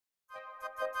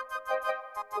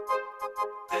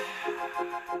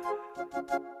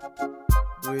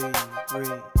Breathe,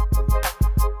 breathe.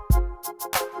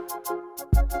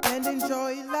 And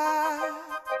enjoy life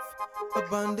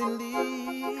abundantly.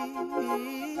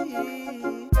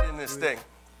 In this thing.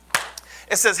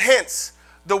 It says, hence,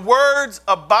 the words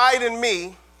abide in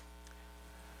me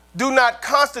do not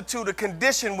constitute a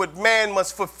condition which man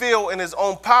must fulfill in his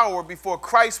own power before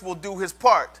Christ will do his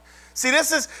part. See,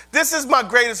 this is my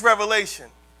greatest revelation.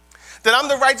 That I'm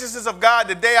the righteousness of God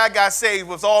the day I got saved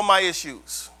with all my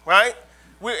issues, right?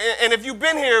 And if you've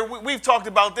been here, we've talked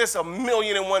about this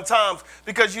 1,000,001 times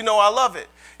because you know I love it.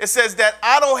 It says that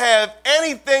I don't have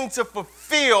anything to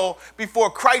fulfill before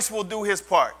Christ will do his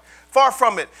part. Far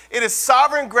from it. It is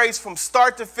sovereign grace from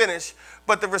start to finish,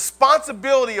 but the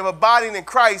responsibility of abiding in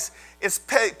Christ is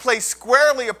placed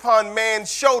squarely upon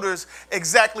man's shoulders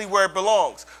exactly where it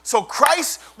belongs. So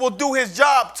Christ will do his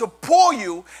job to pull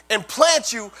you and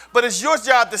plant you, but it's your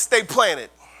job to stay planted.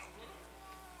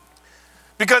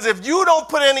 Because if you don't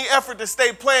put any effort to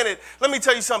stay planted, let me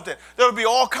tell you something. There'll be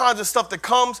all kinds of stuff that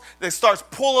comes that starts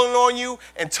pulling on you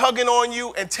and tugging on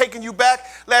you and taking you back.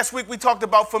 Last week we talked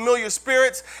about familiar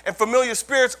spirits, and familiar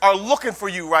spirits are looking for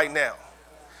you right now.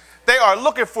 They are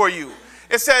looking for you.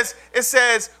 It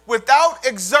says, without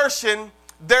exertion,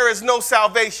 there is no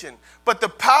salvation. But the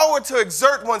power to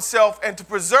exert oneself and to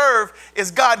preserve is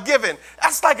God-given.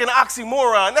 That's like an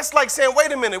oxymoron. That's like saying,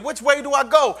 wait a minute, which way do I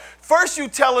go? First you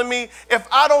telling me if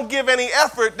I don't give any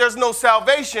effort, there's no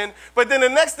salvation. But then the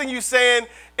next thing you're saying,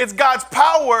 it's God's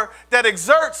power that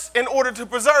exerts in order to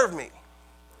preserve me.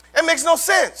 It makes no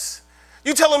sense.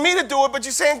 You're telling me to do it, but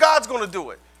you're saying God's going to do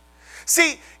it.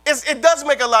 See, it does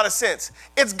make a lot of sense.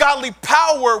 It's godly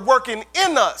power working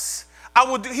in us.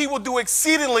 He will do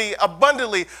exceedingly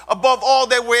abundantly above all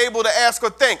that we're able to ask or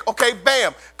think. Okay,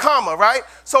 bam, comma, right?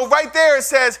 So right there it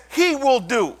says he will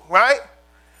do, right?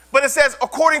 But it says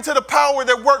according to the power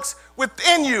that works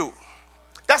within you.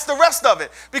 That's the rest of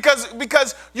it.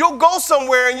 Because you'll go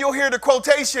somewhere and you'll hear the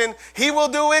quotation, he will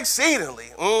do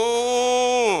exceedingly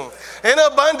and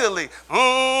abundantly.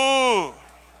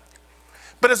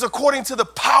 But it's according to the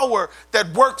power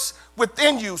that works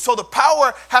within you. So the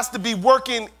power has to be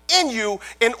working in you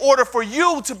in order for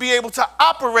you to be able to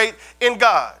operate in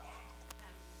God.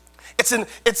 It's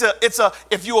a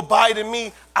if you abide in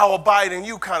me, I'll abide in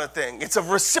you kind of thing. It's a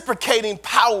reciprocating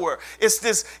power. It's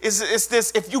this,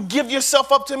 if you give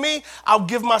yourself up to me, I'll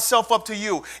give myself up to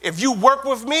you. If you work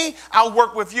with me, I'll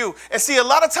work with you. And see, a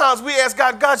lot of times we ask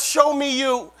God, God, show me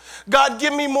you. God,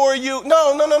 give me more of you.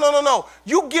 No.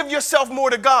 You give yourself more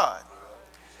to God.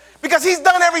 Because he's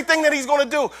done everything that he's going to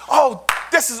do. Oh,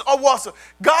 this is awesome.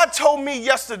 God told me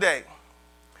yesterday.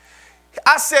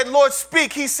 I said, Lord,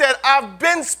 speak. He said, I've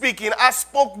been speaking. I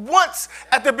spoke once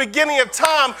at the beginning of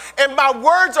time, and my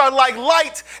words are like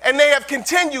light, and they have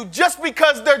continued. Just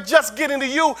because they're just getting to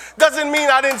you doesn't mean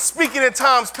I didn't speak it in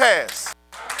times past.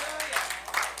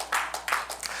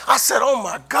 I said, oh,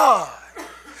 my God.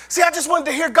 See, I just wanted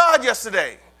to hear God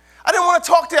yesterday. I didn't want to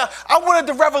talk to him. I wanted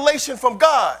the revelation from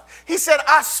God. He said,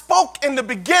 I spoke in the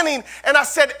beginning, and I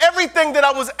said everything that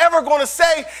I was ever going to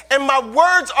say, and my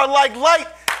words are like light.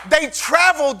 They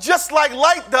travel just like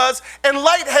light does, and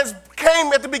light has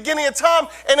came at the beginning of time,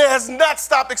 and it has not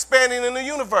stopped expanding in the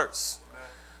universe.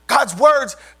 God's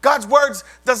words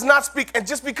does not speak, and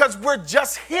just because we're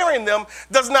just hearing them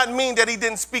does not mean that he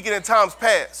didn't speak it in times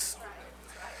past.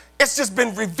 It's just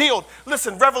been revealed.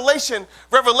 Listen, revelation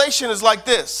is like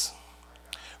this.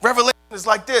 Revelation is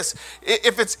like this.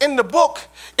 If it's in the book,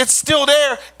 it's still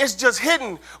there. It's just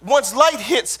hidden. Once light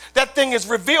hits, that thing is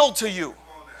revealed to you.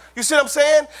 You see what I'm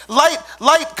saying?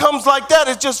 Light comes like that.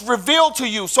 It's just revealed to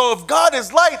you. So if God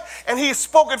is light and he has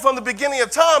spoken from the beginning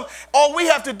of time, all we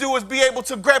have to do is be able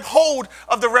to grab hold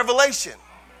of the revelation.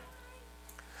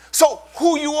 So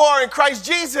who you are in Christ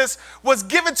Jesus was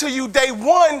given to you day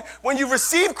one when you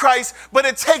received Christ, but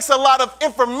it takes a lot of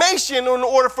information in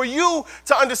order for you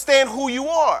to understand who you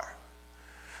are.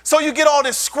 So you get all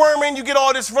this squirming, you get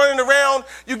all this running around,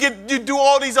 you do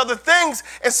all these other things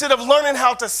instead of learning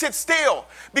how to sit still,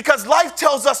 because life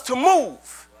tells us to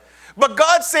move. But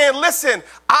God's saying, listen,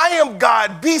 I am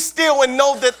God, be still and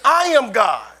know that I am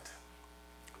God.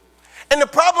 And the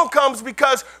problem comes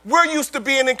because we're used to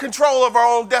being in control of our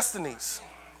own destinies.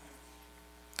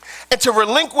 And to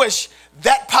relinquish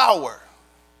that power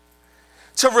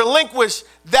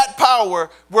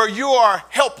where you are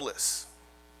helpless.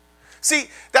 See,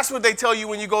 that's what they tell you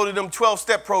when you go to them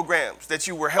 12-step programs, that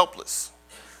you were helpless.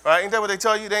 Right? Ain't that what they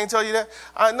tell you? They ain't tell you that?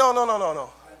 No.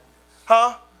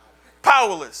 Huh?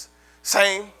 Powerless.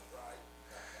 Same.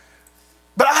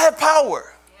 But I have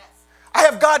power. I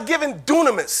have God-given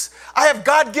dunamis. I have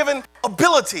God-given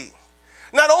ability.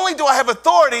 Not only do I have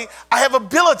authority, I have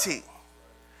ability.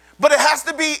 But it has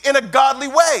to be in a godly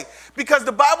way, because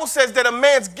the Bible says that a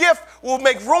man's gift will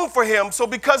make room for him. So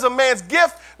because a man's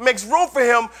gift makes room for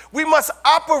him, we must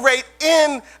operate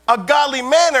in a godly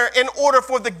manner in order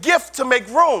for the gift to make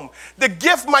room. The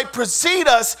gift might precede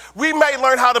us. We might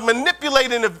learn how to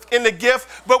manipulate in the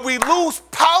gift, but we lose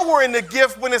power in the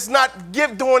gift when it's not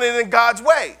doing it in God's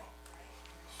way.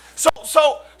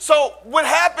 So what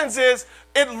happens is,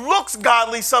 it looks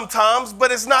godly sometimes,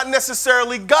 but it's not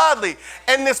necessarily godly.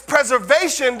 And this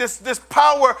preservation, this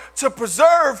power to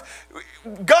preserve,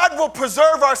 God will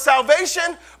preserve our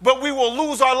salvation, but we will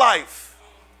lose our life.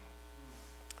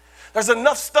 There's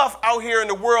enough stuff out here in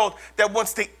the world that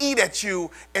wants to eat at you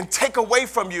and take away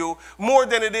from you more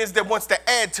than it is that wants to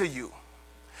add to you.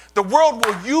 The world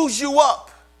will use you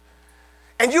up.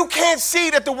 And you can't see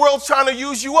that the world's trying to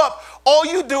use you up. All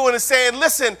you doing is saying,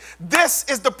 listen, this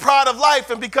is the pride of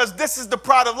life. And because this is the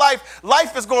pride of life,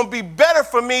 life is going to be better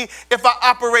for me if I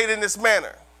operate in this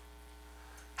manner.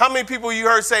 How many people you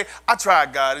heard say, I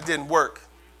tried God, it didn't work?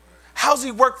 How's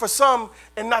he work for some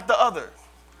and not the other?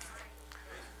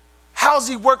 How's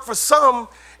he work for some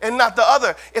and not the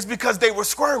other? It's because they were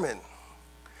squirming.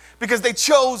 Because they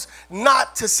chose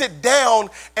not to sit down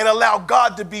and allow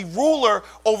God to be ruler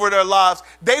over their lives.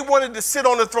 They wanted to sit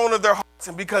on the throne of their hearts.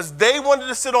 And because they wanted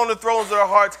to sit on the thrones of their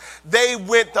hearts, they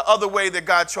went the other way that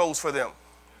God chose for them.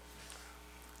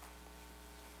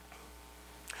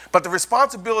 But the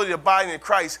responsibility of abiding in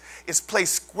Christ is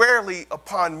placed squarely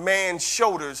upon man's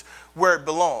shoulders where it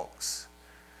belongs.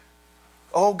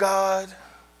 Oh God,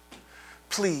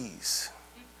 please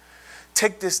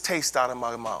take this taste out of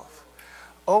my mouth.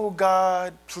 Oh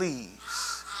God,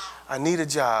 please, I need a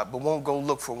job but won't go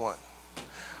look for one.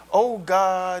 Oh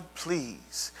God,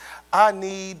 please, I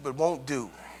need but won't do.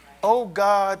 Oh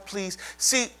God, please.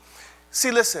 See,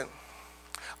 listen,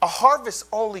 a harvest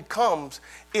only comes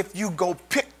if you go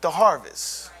pick the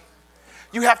harvest.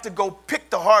 You have to go pick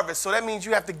the harvest. So that means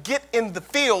you have to get in the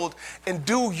field and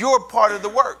do your part of the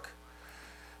work.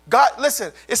 God,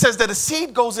 listen, it says that a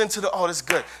seed goes into the, oh, that's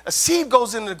good. A seed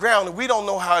goes into the ground and we don't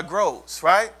know how it grows,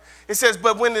 right? It says,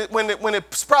 but when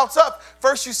it sprouts up,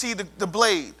 first you see the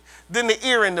blade, then the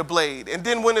ear in the blade. And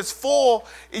then when it's full,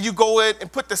 you go in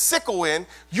and put the sickle in.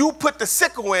 You put the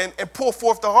sickle in and pull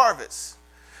forth the harvest.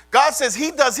 God says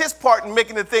he does his part in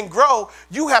making the thing grow.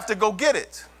 You have to go get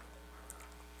it.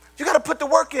 You got to put the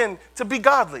work in to be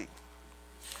godly.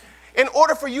 In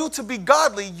order for you to be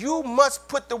godly, you must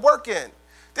put the work in.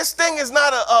 This thing is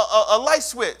not a light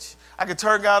switch. I can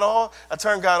turn God on, I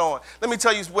turn God on. Let me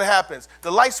tell you what happens. The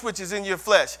light switch is in your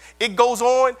flesh. It goes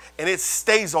on and it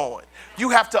stays on. You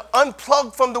have to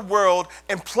unplug from the world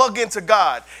and plug into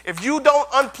God. If you don't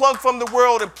unplug from the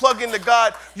world and plug into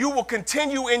God, you will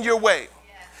continue in your way.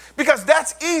 Because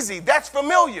that's easy, that's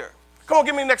familiar. Come on,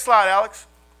 give me the next slide, Alex.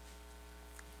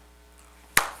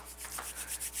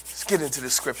 Let's get into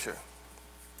this scripture.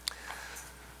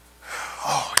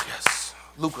 Oh, yes.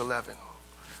 Luke 11.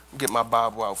 Get my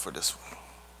Bible out for this one.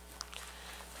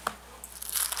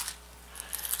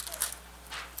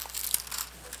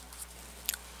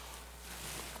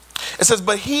 It says,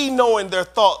 but he, knowing their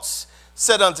thoughts,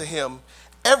 said unto him,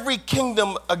 every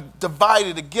kingdom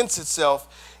divided against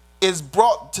itself is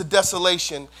brought to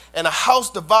desolation, and a house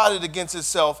divided against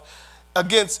itself,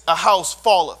 against a house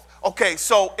falleth. Okay,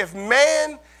 so if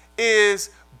man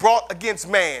is brought against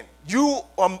man, you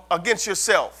against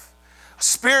yourself,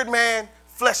 spirit man,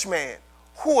 flesh man,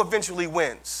 who eventually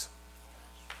wins?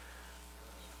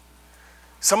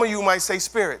 Some of you might say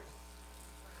spirit.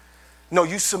 No,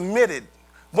 you submitted.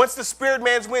 Once the spirit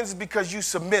man wins, it's because you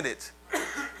submitted.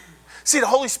 See, the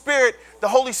Holy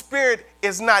Spirit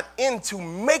is not into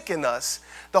making us.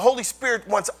 The Holy Spirit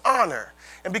wants honor.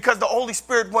 And because the Holy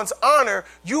Spirit wants honor,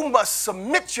 you must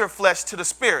submit your flesh to the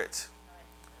Spirit.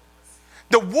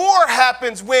 The war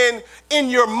happens when in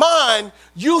your mind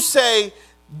you say,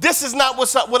 this is not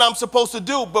what I'm supposed to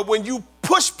do. But when you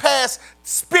push past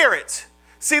spirit,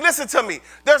 see, listen to me.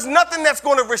 There's nothing that's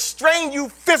going to restrain you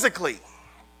physically.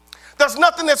 There's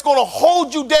nothing that's going to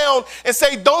hold you down and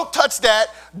say, don't touch that,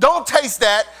 don't taste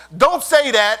that, don't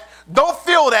say that, don't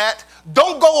feel that,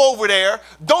 don't go over there,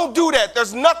 don't do that.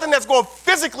 There's nothing that's going to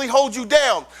physically hold you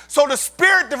down. So the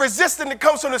spirit, the resistance that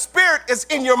comes from the spirit is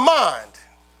in your mind.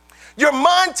 Your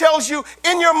mind tells you,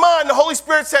 in your mind, the Holy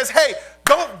Spirit says, hey,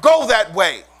 don't go that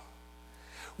way.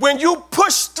 When you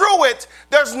push through it,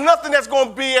 there's nothing that's going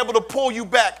to be able to pull you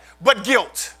back but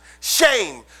guilt,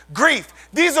 shame, grief.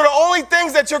 These are the only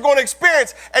things that you're going to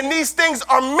experience, and these things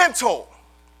are mental.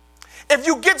 If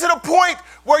you get to the point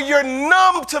where you're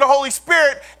numb to the Holy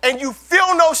Spirit and you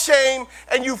feel no shame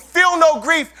and you feel no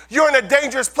grief, you're in a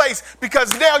dangerous place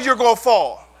because now you're going to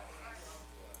fall.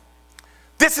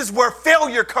 This is where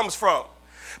failure comes from.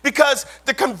 Because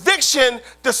the conviction,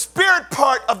 the spirit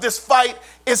part of this fight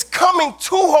is coming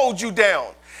to hold you down.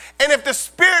 And if the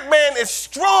spirit man is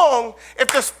strong, if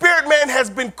the spirit man has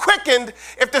been quickened,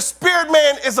 if the spirit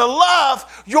man is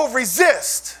alive, you'll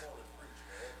resist.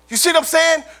 You see what I'm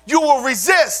saying? You will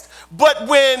resist. But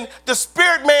when the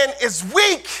spirit man is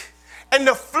weak and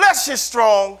the flesh is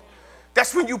strong,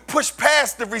 that's when you push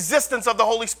past the resistance of the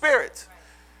Holy Spirit.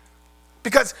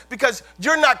 Because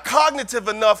you're not cognitive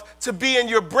enough to be in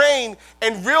your brain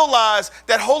and realize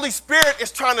that Holy Spirit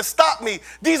is trying to stop me.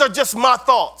 These are just my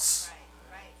thoughts.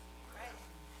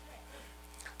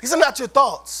 These are not your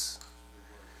thoughts.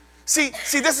 See,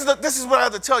 this is what I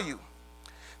have to tell you.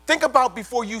 Think about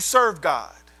before you served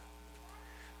God.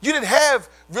 You didn't have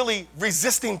really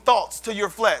resisting thoughts to your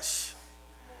flesh.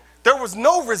 There was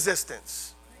no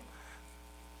resistance.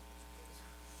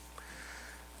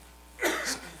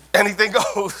 Anything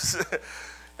goes.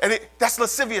 And that's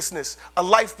lasciviousness, a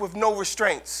life with no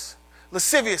restraints.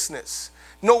 Lasciviousness,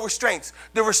 no restraints.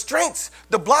 The restraints,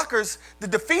 the blockers, the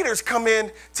defeaters come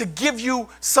in to give you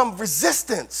some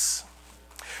resistance.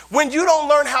 When you don't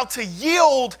learn how to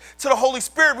yield to the Holy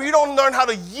Spirit, when you don't learn how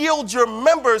to yield your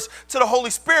members to the Holy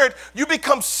Spirit, you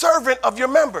become servant of your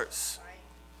members.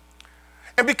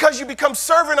 And because you become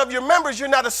servant of your members, you're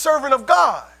not a servant of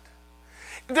God.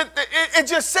 It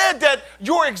just said that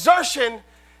your exertion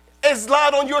is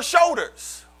laid on your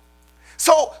shoulders.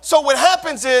 So what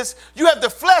happens is you have the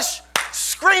flesh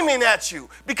screaming at you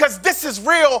because this is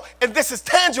real and this is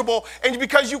tangible, and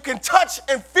because you can touch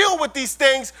and feel with these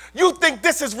things, you think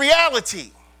this is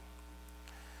reality.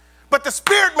 But the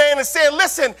spirit man is saying,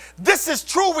 listen, this is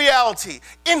true reality.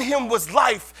 In him was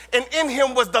life, and in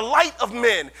him was the light of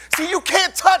men. See, you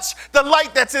can't touch the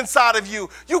light that's inside of you.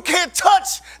 You can't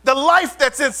touch the life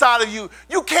that's inside of you.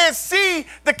 You can't see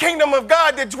the kingdom of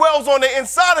God that dwells on the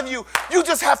inside of you. You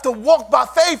just have to walk by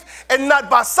faith and not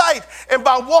by sight. And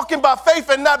by walking by faith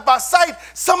and not by sight,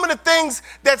 some of the things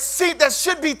that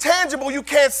should be tangible you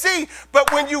can't see.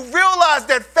 But when you realize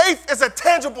that faith is a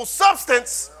tangible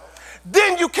substance,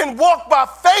 then you can walk by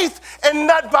faith and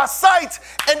not by sight,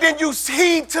 and then you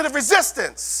heed to the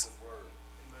resistance.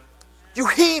 You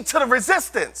heed to the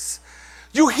resistance.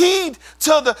 You heed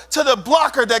to the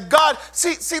blocker that God,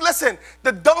 see, listen,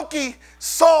 the donkey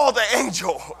saw the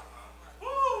angel.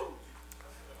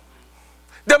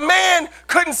 The man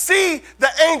couldn't see the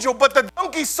angel, but the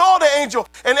donkey saw the angel.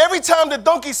 And every time the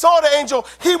donkey saw the angel,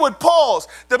 he would pause.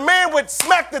 The man would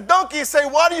smack the donkey and say,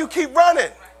 why do you keep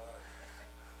running?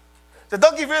 The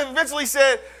donkey eventually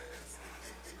said,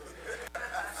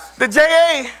 the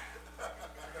JA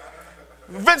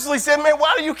eventually said, man,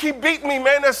 why do you keep beating me,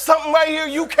 man? There's something right here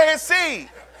you can't see.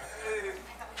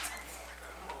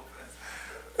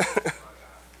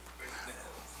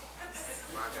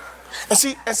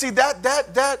 and see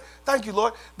that, thank you,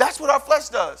 Lord, that's what our flesh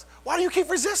does. Why do you keep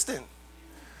resisting?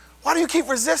 Why do you keep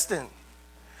resisting?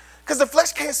 Because the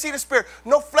flesh can't see the Spirit.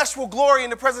 No flesh will glory in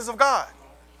the presence of God.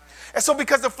 And so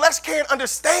because the flesh can't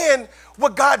understand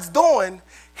what God's doing,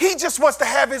 he just wants to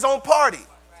have his own party.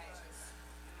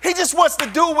 He just wants to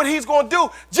do what he's going to do.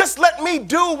 Just let me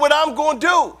do what I'm going to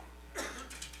do.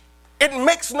 It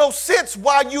makes no sense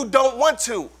why you don't want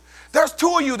to. There's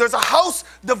two of you. There's a house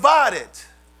divided.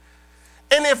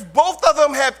 And if both of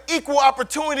them have equal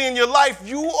opportunity in your life,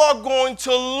 you are going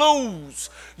to lose.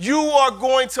 You are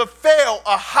going to fail.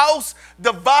 A house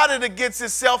divided against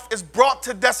itself is brought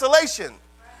to desolation.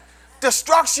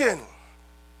 Destruction.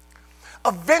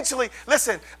 Eventually,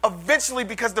 listen,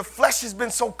 because the flesh has been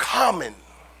so common,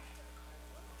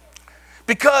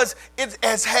 because it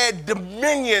has had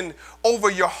dominion over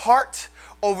your heart,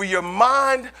 over your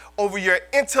mind, over your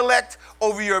intellect,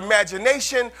 over your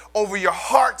imagination, over your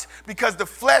heart, because the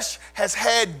flesh has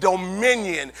had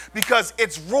dominion, because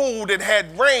it's ruled and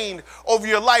had reigned over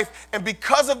your life. And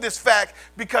because of this fact,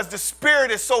 because the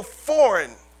spirit is so foreign,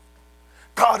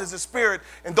 God is a spirit,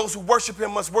 and those who worship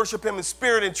him must worship him in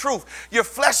spirit and truth. Your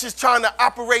flesh is trying to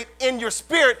operate in your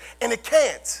spirit, and it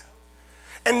can't.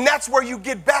 And that's where you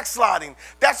get backsliding.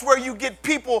 That's where you get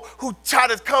people who try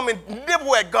to come and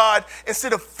nibble at God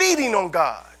instead of feeding on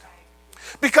God.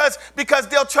 Because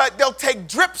they'll take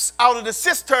drips out of the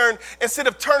cistern instead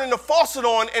of turning the faucet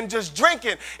on and just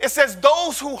drinking. It says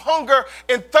those who hunger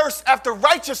and thirst after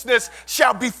righteousness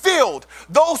shall be filled.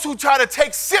 Those who try to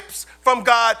take sips from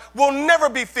God will never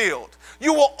be filled.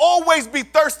 You will always be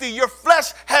thirsty. Your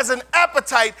flesh has an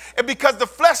appetite, and because the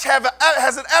flesh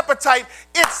has an appetite,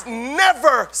 it's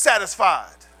never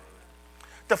satisfied.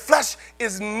 The flesh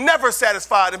is never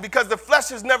satisfied, and because the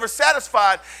flesh is never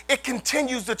satisfied, it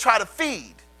continues to try to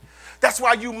feed. That's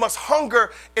why you must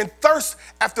hunger and thirst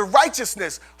after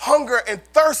righteousness, hunger and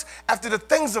thirst after the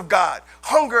things of God,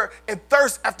 hunger and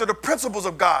thirst after the principles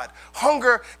of God,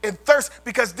 hunger and thirst,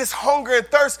 because this hunger and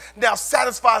thirst now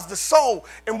satisfies the soul.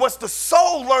 And once the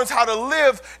soul learns how to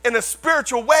live in a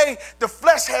spiritual way, the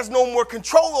flesh has no more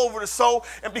control over the soul.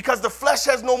 And because the flesh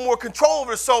has no more control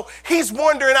over the soul, he's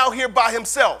wandering out here by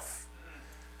himself.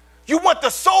 You want the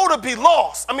soul to be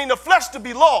lost, the flesh to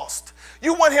be lost.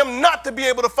 You want him not to be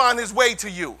able to find his way to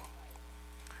you.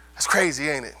 That's crazy,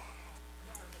 ain't it?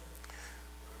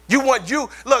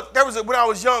 Look, when I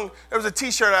was young, there was a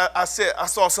t-shirt I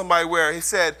saw somebody wear. He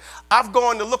said, I've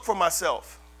gone to look for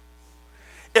myself.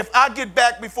 If I get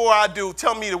back before I do,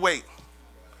 tell me to wait.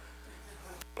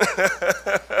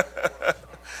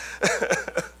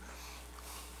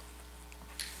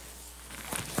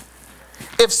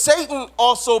 If Satan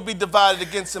also be divided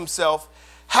against himself,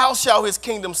 how shall his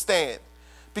kingdom stand?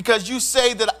 Because you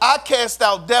say that I cast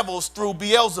out devils through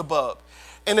Beelzebub.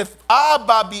 And if I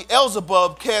by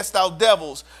Beelzebub cast out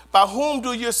devils, by whom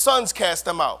do your sons cast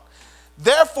them out?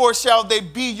 Therefore shall they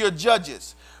be your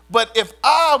judges. But if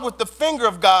I with the finger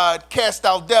of God cast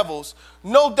out devils,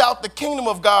 no doubt the kingdom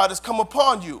of God has come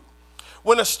upon you.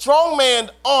 When a strong man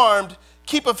armed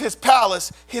keepeth his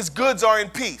palace, his goods are in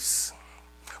peace.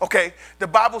 Okay, the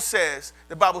Bible says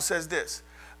this.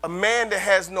 A man that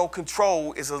has no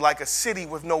control is like a city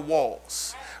with no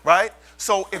walls, right?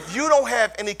 So if you don't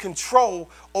have any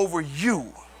control over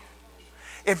you,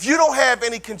 if you don't have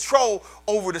any control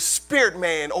over the spirit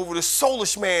man, over the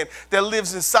soulish man that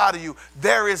lives inside of you,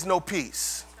 there is no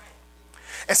peace.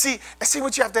 And see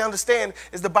what you have to understand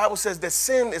is the Bible says that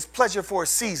sin is pleasure for a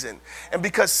season. And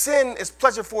because sin is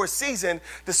pleasure for a season,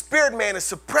 the spirit man is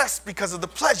suppressed because of the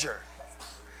pleasure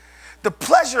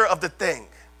of the thing.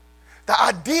 The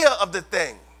idea of the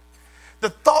thing,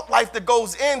 the thought life that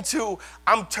goes into,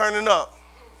 I'm turning up.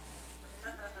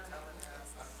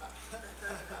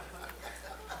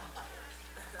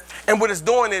 And what it's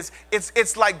doing is,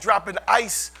 it's like dropping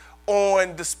ice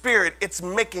on the spirit. It's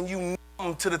making you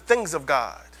numb to the things of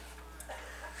God.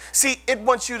 See, it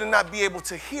wants you to not be able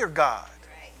to hear God.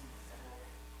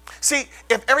 See,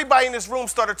 if everybody in this room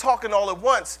started talking all at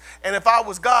once, and if I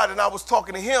was God and I was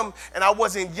talking to him and I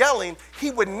wasn't yelling, he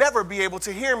would never be able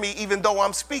to hear me even though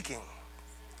I'm speaking.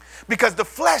 Because the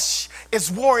flesh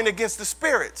is warring against the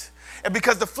spirit. And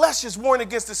because the flesh is warring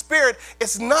against the spirit,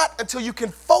 it's not until you can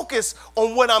focus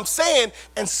on what I'm saying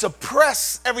and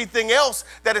suppress everything else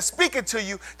that is speaking to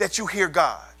you that you hear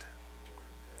God.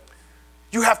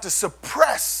 You have to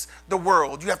suppress the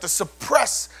world. You have to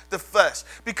suppress the flesh,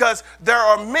 because there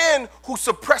are men who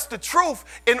suppress the truth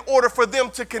in order for them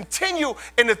to continue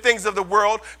in the things of the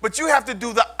world. But you have to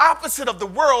do the opposite of the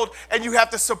world, and you have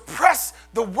to suppress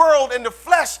the world and the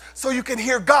flesh so you can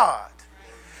hear God.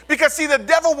 Because see, the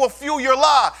devil will fuel your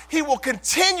lie. He will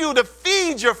continue to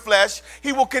feed your flesh.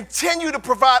 He will continue to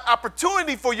provide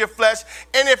opportunity for your flesh.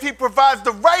 And if he provides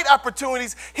the right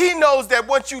opportunities, he knows that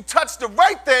once you touch the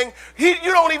right thing, you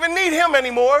don't even need him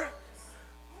anymore.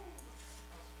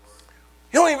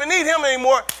 You don't even need him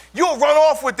anymore. You'll run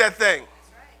off with that thing.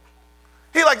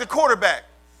 He like the quarterback.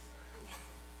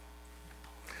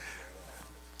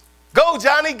 Go,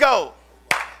 Johnny, go.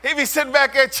 He be sitting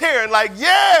back there cheering like,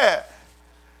 yeah.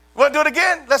 Want to do it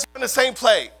again? Let's run the same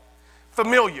play.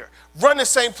 Familiar. Run the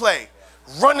same play.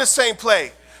 Run the same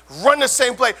play. Run the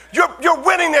same play. You're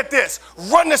winning at this.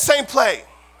 Run the same play.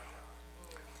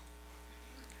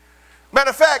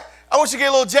 Matter of fact, I want you to get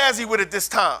a little jazzy with it this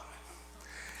time.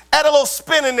 Add a little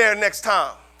spin in there next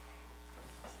time.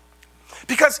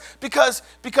 Because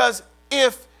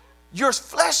if your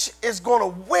flesh is going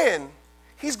to win,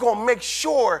 he's going to make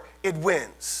sure it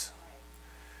wins.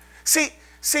 See,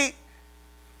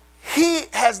 he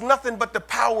has nothing but the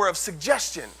power of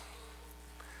suggestion.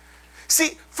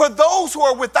 See, for those who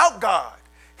are without God,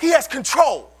 he has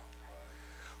control.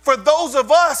 For those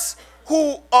of us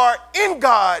who are in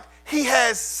God, he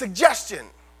has suggestion.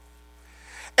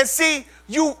 And see,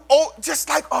 just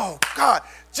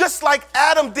like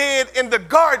Adam did in the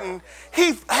garden,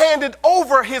 he handed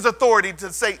over his authority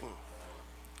to Satan.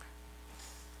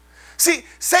 See,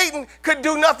 Satan could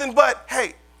do nothing but,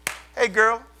 hey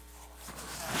girl,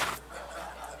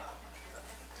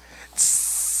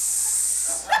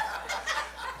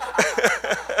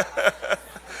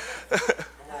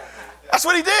 That's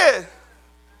what he did.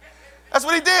 That's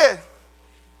what he did.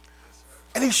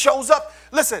 And he shows up.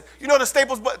 Listen, you know the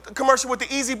Staples commercial with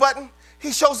the easy button?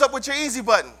 He shows up with your easy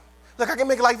button. Look, I can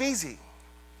make life easy.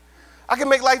 I can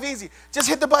make life easy. Just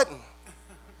hit the button.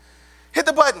 Hit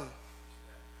the button.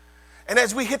 And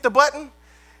as we hit the button,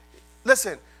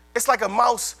 listen, it's like a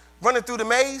mouse running through the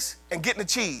maze and getting the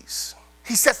cheese.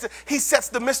 He sets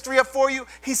the mystery up for you.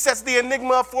 He sets the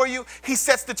enigma up for you. He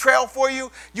sets the trail for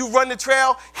you. You run the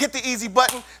trail, hit the easy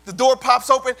button, the door pops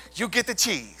open, you get the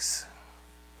cheese.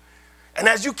 And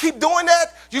as you keep doing that,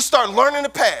 you start learning the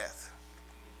path.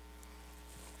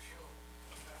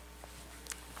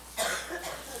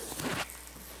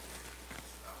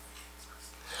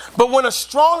 But when a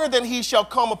stronger than he shall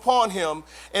come upon him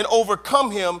and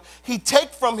overcome him, he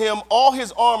take from him all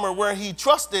his armor where he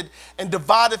trusted and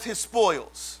divideth his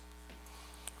spoils.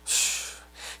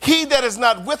 He that is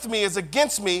not with me is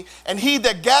against me, and he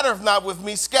that gathereth not with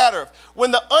me scattereth.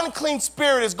 When the unclean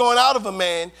spirit is gone out of a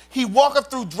man, he walketh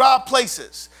through dry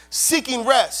places, seeking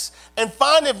rest, and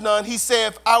findeth none. He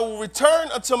saith, I will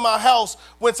return unto my house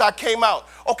whence I came out.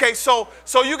 Okay, so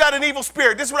you got an evil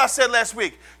spirit. This is what I said last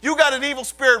week. You got an evil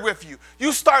spirit with you.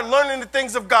 You start learning the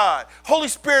things of God. Holy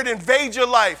Spirit invades your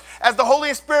life. As the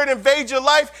Holy Spirit invades your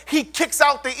life, he kicks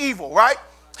out the evil, right?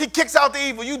 He kicks out the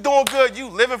evil. You doing good. You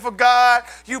living for God.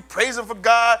 You praising for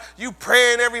God. You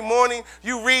praying every morning.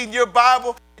 You reading your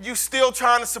Bible. You still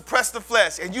trying to suppress the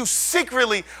flesh. And you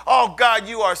secretly, oh God,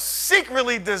 you are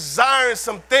secretly desiring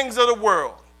some things of the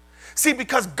world. See,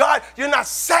 because God, you're not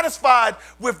satisfied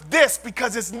with this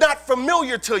because it's not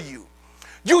familiar to you.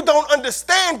 You don't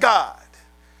understand God.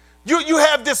 You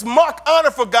have this mock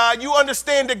honor for God. You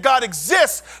understand that God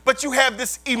exists, but you have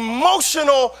this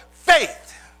emotional faith.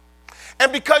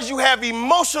 And because you have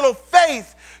emotional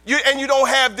faith, and you don't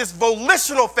have this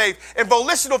volitional faith, and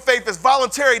volitional faith is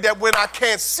voluntary, that when I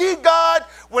can't see God,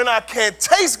 when I can't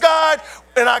taste God,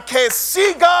 and I can't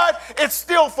see God, it's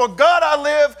still for God I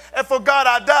live and for God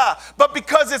I die. But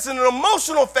because it's an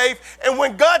emotional faith, and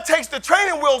when God takes the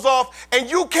training wheels off and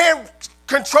you can't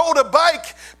control the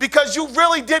bike because you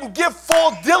really didn't give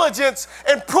full diligence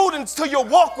and prudence to your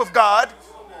walk with God,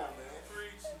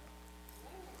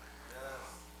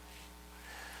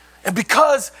 and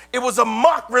because it was a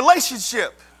mock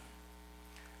relationship,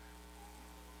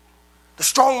 the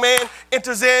strong man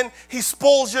enters in, he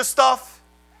spoils your stuff,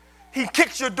 he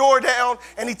kicks your door down,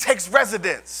 and he takes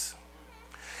residence.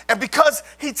 And because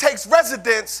he takes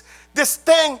residence, this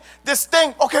thing,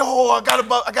 okay, I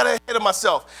got ahead of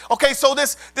myself. Okay, so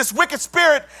this wicked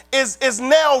spirit is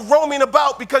now roaming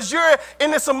about because you're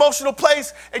in this emotional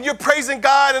place and you're praising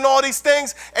God and all these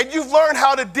things, and you've learned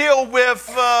how to deal with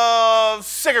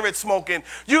cigarette smoking.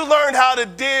 You learned how to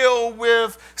deal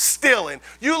with stealing.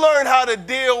 You learned how to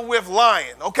deal with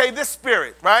lying. Okay, this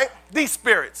spirit, right? These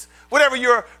spirits, whatever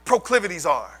your proclivities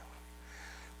are,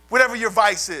 whatever your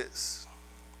vice is,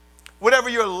 whatever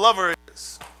your lover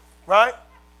is, right?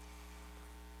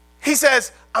 He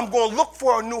says, I'm going to look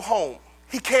for a new home.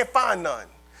 He can't find none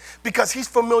because he's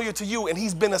familiar to you and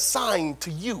he's been assigned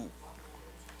to you,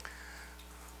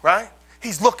 right?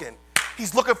 He's looking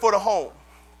for the home.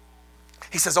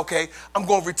 He says, okay, I'm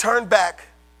going to return back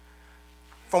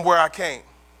from where I came.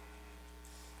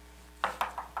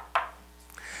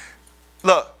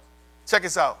 Look, check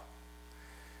this out.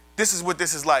 This is what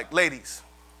this is like, ladies.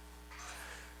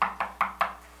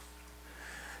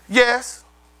 Yes.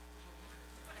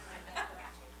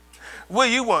 What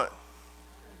do you want?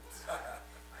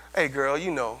 Hey, girl, you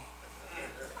know.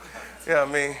 You know what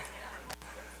I mean?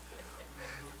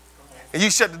 And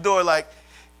you shut the door like,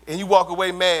 and you walk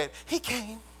away mad. He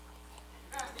came.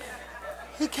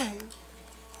 He came.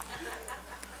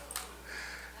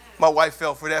 My wife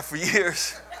fell for that for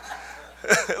years.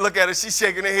 Look at her. She's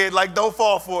shaking her head like, don't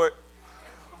fall for it.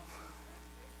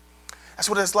 That's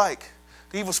what it's like.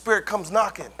 The evil spirit comes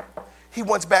knocking. He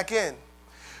wants back in.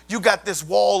 You got this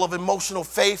wall of emotional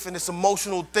faith and this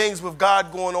emotional things with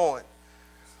God going on.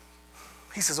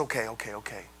 He says, okay.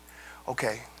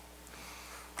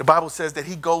 The Bible says that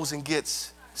he goes and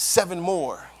gets 7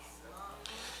 more.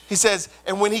 He says,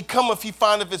 and when he cometh, he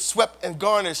findeth it swept and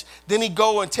garnished. Then he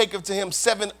go and taketh to him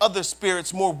 7 other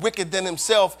spirits more wicked than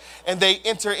himself, and they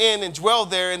enter in and dwell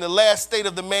there. And the last state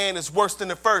of the man is worse than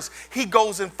the first. He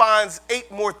goes and finds 8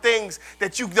 more things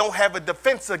that you don't have a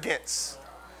defense against.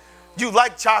 You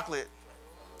like chocolate.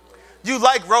 You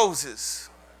like roses.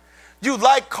 You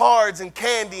like cards and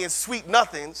candy and sweet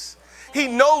nothings. He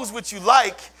knows what you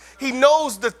like. He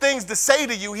knows the things to say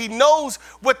to you. He knows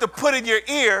what to put in your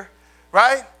ear,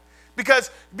 right?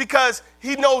 Because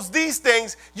he knows these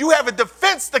things, you have a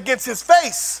defense against his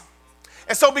face.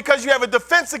 And so because you have a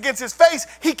defense against his face,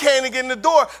 he can't get in the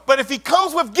door. But if he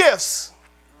comes with gifts,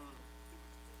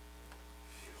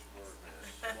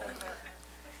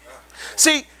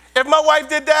 see, if my wife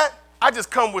did that, I just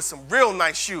come with some real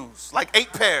nice shoes, like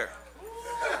 8 pair.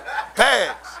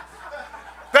 Bags.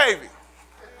 Baby.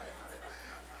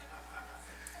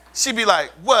 She'd be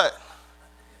like, what?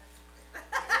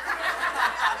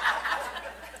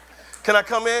 Can I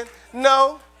come in?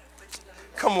 No.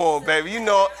 Come on, baby. You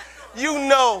know.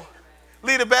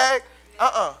 Leave the bag?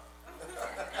 I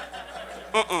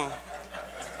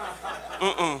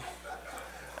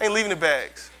ain't leaving the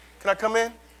bags. Can I come in?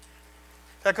 Can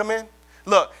I come in?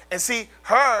 Look, and see,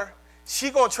 her, she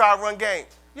gonna try to run game.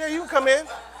 Yeah, you can come in.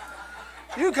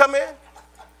 You can come in.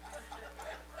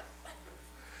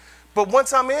 But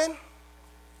once I'm in,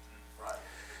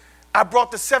 I brought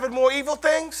the 7 more evil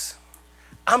things.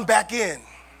 I'm back in.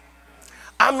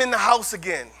 I'm in the house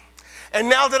again. And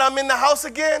now that I'm in the house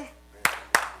again,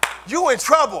 you in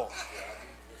trouble.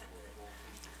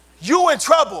 You in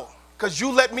trouble because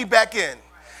you let me back in.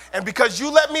 And because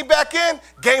you let me back in,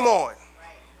 game on.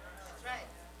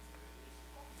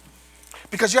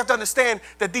 Because you have to understand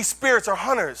that these spirits are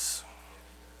hunters.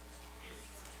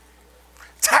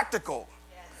 Tactical.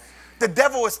 The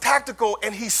devil is tactical,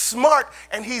 and he's smart,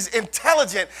 and he's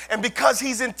intelligent. And because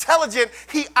he's intelligent,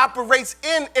 he operates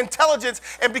in intelligence.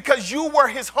 And because you were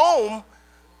his home,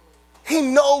 he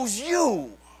knows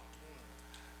you.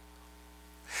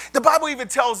 The Bible even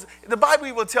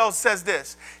says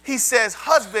this. He says,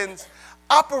 husbands,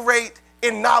 operate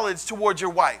in knowledge towards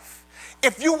your wife.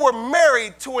 If you were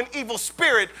married to an evil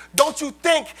spirit, don't you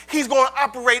think he's going to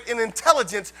operate in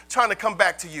intelligence trying to come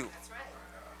back to you?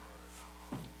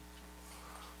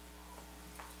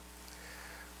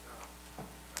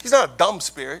 He's not a dumb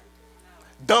spirit,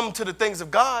 dumb to the things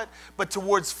of God, but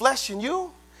towards flesh and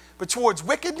you, but towards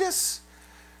wickedness.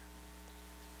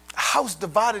 A house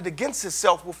divided against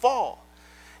itself will fall.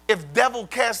 If devil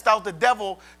cast out the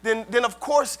devil, then of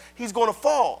course he's going to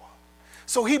fall.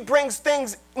 So he brings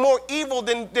things more evil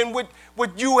than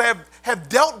what you have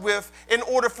dealt with in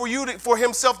order for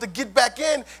himself to get back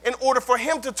in order for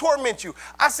him to torment you.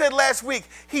 I said last week,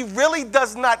 he really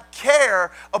does not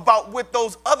care about what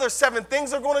those other 7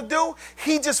 things are going to do.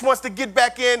 He just wants to get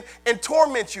back in and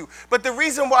torment you. But the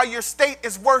reason why your state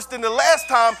is worse than the last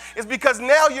time is because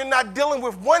now you're not dealing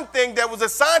with one thing that was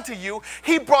assigned to you.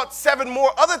 He brought 7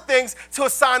 more other things to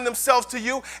assign themselves to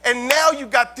you. And now you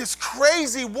got this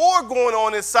crazy war going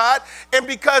on inside. And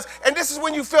this is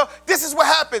when you feel, this is what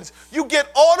happens. You get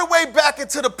all the way back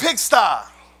into the pigsty.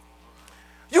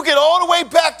 You get all the way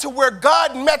back to where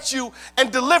God met you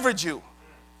and delivered you.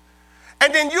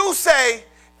 And then you say,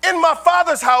 in my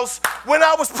Father's house, when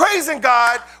I was praising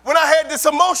God, when I had this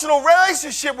emotional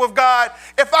relationship with God,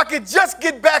 if I could just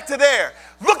get back to there.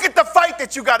 Look at the fight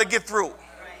that you got to get through.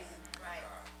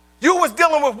 You was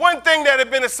dealing with one thing that had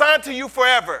been assigned to you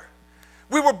forever.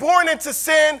 We were born into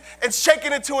sin and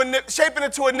shaping into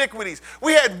iniquities.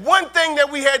 We had one thing that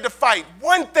we had to fight,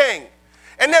 one thing.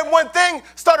 And that one thing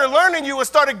started learning you and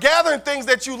started gathering things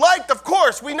that you liked, of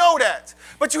course, we know that.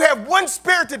 But you have one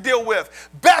spirit to deal with.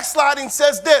 Backsliding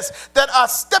says this, that I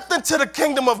stepped into the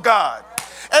kingdom of God.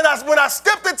 And when I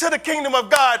stepped into the kingdom of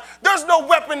God, there's no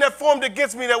weapon that formed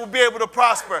against me that will be able to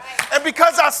prosper. And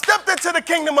because I stepped into the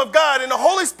kingdom of God and the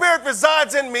Holy Spirit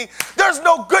resides in me, there's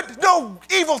no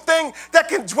evil thing that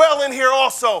can dwell in here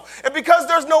also. And because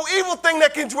there's no evil thing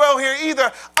that can dwell here either,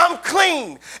 I'm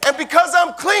clean. And because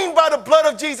I'm clean by the blood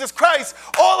of Jesus Christ,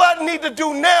 all I need to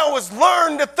do now is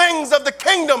learn the things of the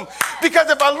kingdom. Because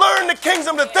if I learn the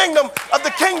kingdom,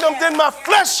 then my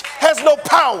flesh has no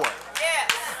power.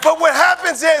 But what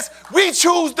happens is we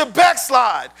choose to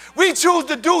backslide. We choose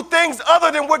to do things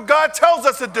other than what God tells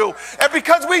us to do. And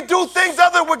because we do things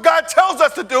other than what God tells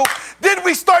us to do, then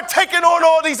we start taking on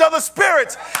all these other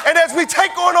spirits. And as we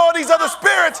take on all these other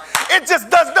spirits, it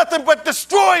just does nothing but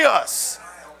destroy us.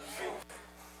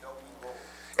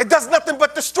 It does nothing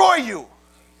but destroy you.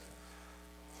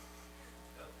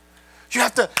 You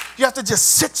have to just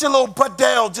sit your little butt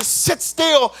down, just sit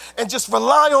still and just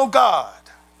rely on God.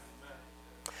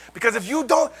 Because if you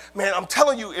don't, man, I'm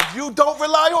telling you, if you don't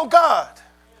rely on God,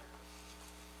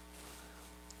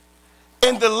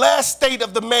 and the last state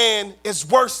of the man is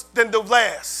worse than the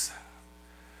last.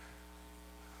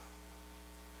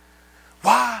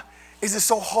 Why is it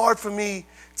so hard for me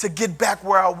to get back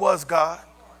where I was, God?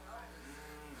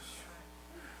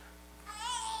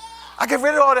 I get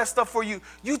rid of all that stuff for you.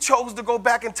 You chose to go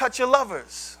back and touch your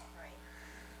lovers.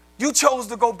 You chose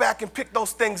to go back and pick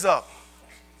those things up.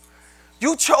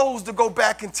 You chose to go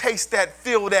back and taste that,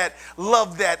 feel that,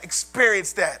 love that,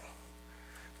 experience that,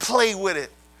 play with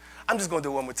it. I'm just going to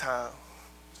do it one more time.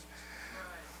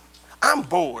 I'm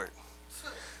bored.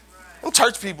 Them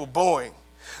church people boring.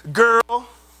 Girl,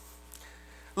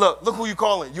 look who you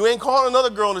calling. You ain't calling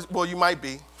another girl. Well, you might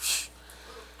be.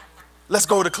 Let's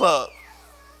go to the club.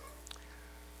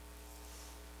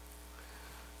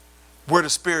 Where the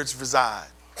spirits reside.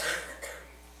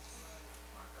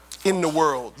 In the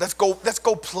world. Let's go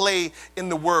play in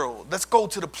the world. Let's go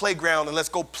to the playground and let's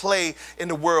go play in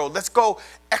the world. Let's go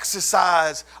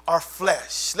exercise our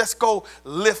flesh. Let's go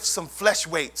lift some flesh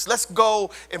weights. Let's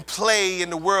go and play in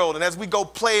the world. And as we go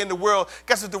play in the world,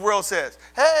 guess what the world says?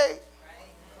 Hey,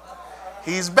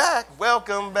 he's back.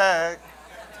 Welcome back.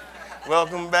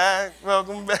 Welcome back.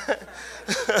 Welcome back.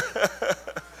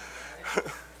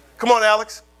 Come on,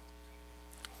 Alex.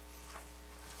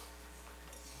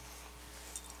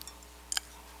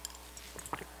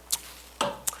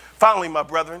 Finally, my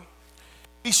brethren,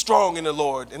 be strong in the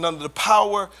Lord and under the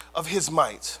power of his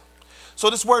might.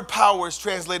 So this word power is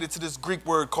translated to this Greek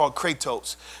word called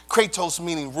kratos. Kratos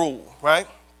meaning rule, right?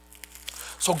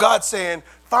 So God's saying,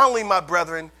 finally, my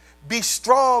brethren, be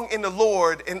strong in the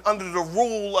Lord and under the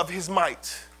rule of his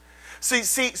might. See,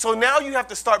 so now you have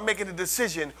to start making a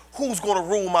decision, who's going to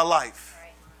rule my life?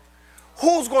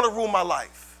 Who's going to rule my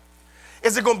life?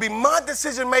 Is it going to be my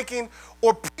decision-making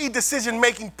or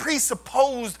pre-decision-making,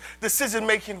 presupposed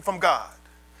decision-making from God?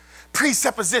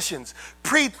 Presuppositions,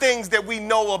 pre-things that we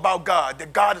know about God,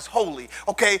 that God is holy.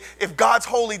 Okay, if God's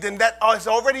holy, then that has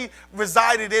already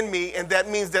resided in me, and that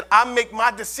means that I make my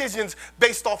decisions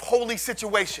based off holy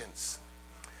situations.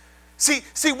 See,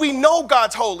 we know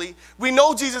God's holy. We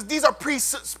know Jesus. These are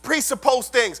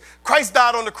presupposed things. Christ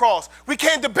died on the cross. We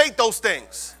can't debate those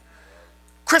things.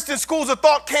 Christian schools of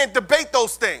thought can't debate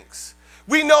those things.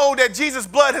 We know that Jesus'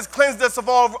 blood has cleansed us of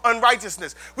all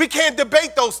unrighteousness. We can't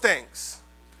debate those things.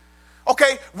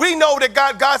 Okay, we know that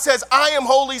God says, I am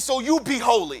holy, so you be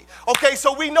holy. Okay,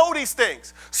 so we know these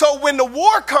things. So when the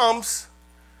war comes,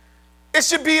 it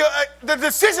should be, the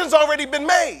decision's already been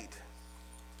made.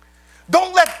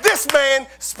 Don't let this man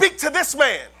speak to this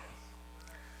man.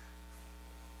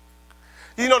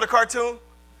 You know the cartoon?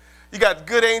 You got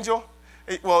good angel.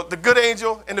 Well, the good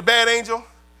angel and the bad angel,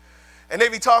 and they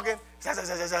be talking,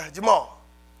 Jamal,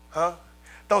 huh?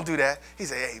 Don't do that. He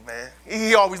said, hey, man.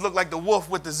 He always looked like the wolf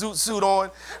with the zoot suit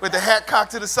on, with the hat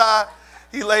cocked to the side.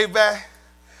 He laid back.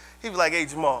 He was like, hey,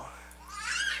 Jamal,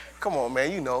 come on,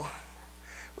 man, you know.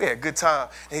 We had a good time.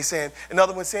 And he's saying,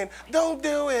 another one saying, don't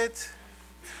do it.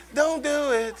 Don't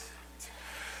do it.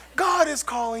 God is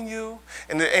calling you.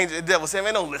 And the devil said,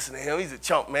 man, don't listen to him. He's a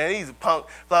chump, man. He's a punk,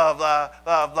 blah, blah,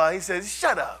 blah, blah. He says,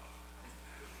 shut up.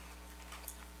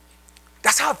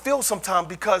 That's how I feel sometimes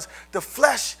because the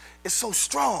flesh is so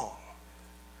strong.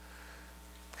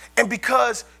 And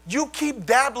because you keep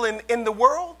dabbling in the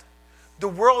world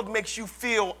makes you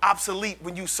feel obsolete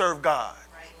when you serve God.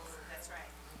 Right. That's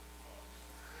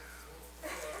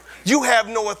right. You have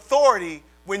no authority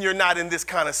when you're not in this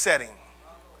kind of setting.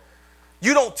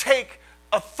 You don't take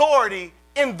authority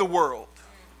in the world.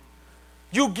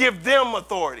 You give them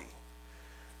authority.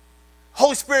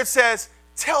 Holy Spirit says,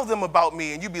 tell them about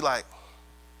me. And you be like,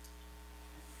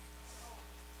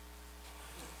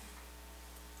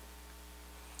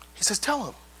 he says,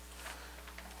 tell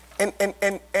them.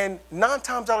 And 9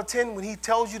 times out of 10, when he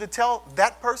tells you to tell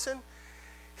that person,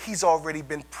 he's already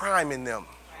been priming them.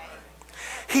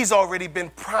 He's already been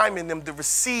priming them to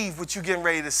receive what you're getting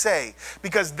ready to say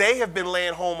because they have been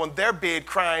laying home on their bed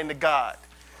crying to God.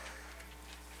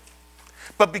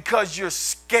 But because you're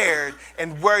scared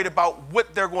and worried about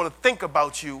what they're going to think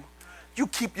about you, you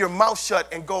keep your mouth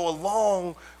shut and go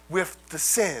along with the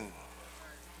sin.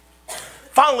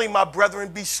 Finally, my brethren,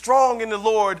 be strong in the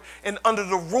Lord and under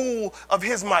the rule of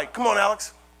his might. Come on,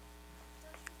 Alex.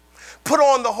 Put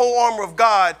on the whole armor of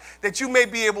God that you may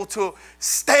be able to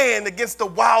stand against the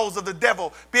wiles of the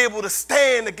devil, be able to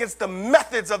stand against the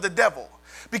methods of the devil,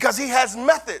 because he has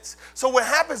methods. So what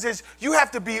happens is you have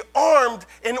to be armed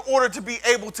in order to be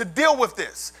able to deal with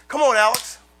this. Come on,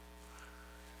 Alex.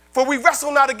 For we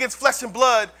wrestle not against flesh and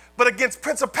blood, but against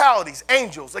principalities,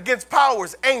 angels, against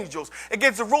powers, angels,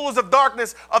 against the rulers of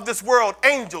darkness of this world,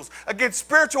 angels, against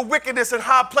spiritual wickedness in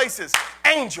high places,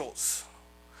 angels,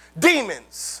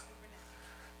 demons.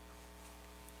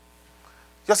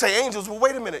 You'll say angels, well,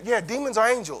 wait a minute. Yeah, demons are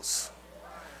angels.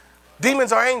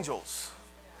 Demons are angels.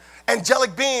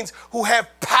 Angelic beings who have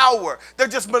power. They're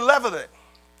just malevolent.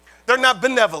 They're not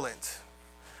benevolent.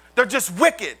 They're just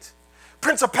wicked.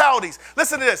 principalities.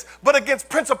 Listen to this. But against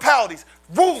principalities,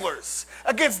 rulers,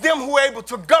 against them who are able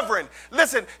to govern.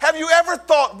 Listen, have you ever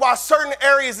thought why certain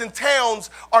areas and towns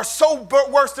are so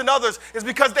worse than others is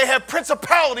because they have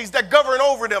principalities that govern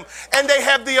over them, and they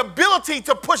have the ability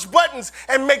to push buttons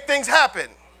and make things happen.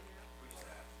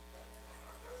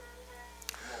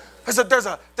 There's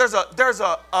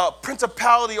a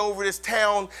principality over this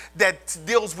town that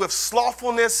deals with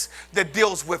slothfulness, that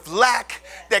deals with lack,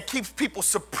 that keeps people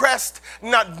suppressed,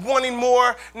 not wanting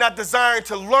more, not desiring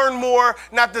to learn more,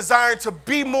 not desiring to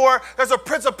be more. There's a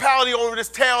principality over this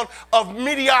town of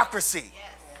mediocrity.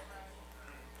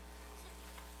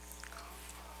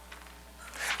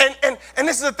 And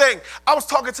this is the thing. I was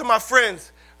talking to my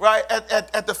friends, right,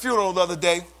 at the funeral the other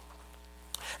day,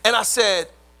 and I said,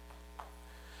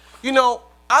 you know,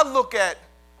 I look at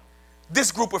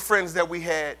this group of friends that we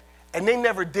had, and they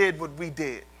never did what we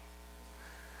did.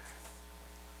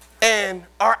 And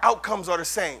our outcomes are the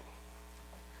same.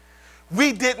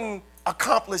 We didn't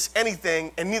accomplish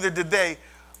anything, and neither did they.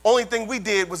 Only thing we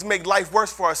did was make life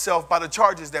worse for ourselves by the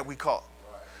charges that we caught.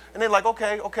 And they're like,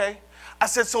 okay. I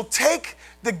said, so take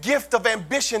the gift of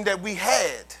ambition that we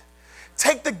had.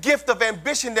 Take the gift of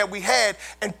ambition that we had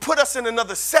and put us in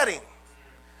another setting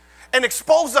and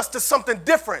expose us to something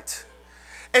different.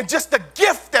 And just the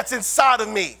gift that's inside of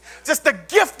me, just the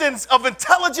gift of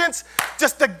intelligence,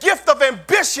 just the gift of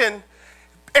ambition,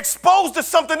 exposed to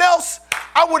something else,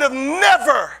 I would have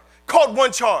never caught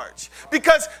one charge.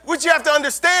 Because what you have to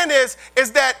understand is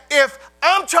that if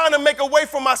I'm trying to make a way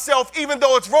for myself, even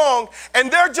though it's wrong,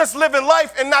 and they're just living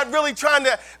life and not really trying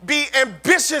to be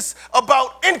ambitious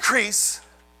about increase,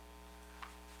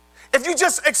 if you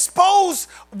just expose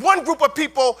one group of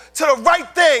people to the right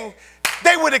thing,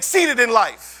 they would exceed it in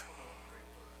life.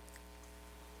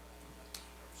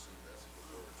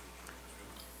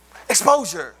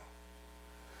 Exposure.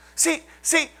 See,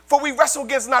 for we wrestle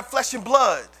against not flesh and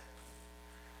blood.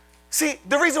 See,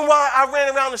 the reason why I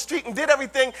ran around the street and did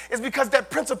everything is because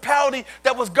that principality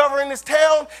that was governing this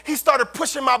town, he started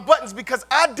pushing my buttons because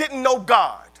I didn't know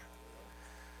God.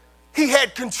 He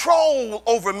had control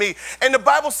over me. And the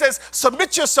Bible says,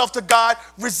 submit yourself to God,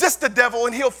 resist the devil,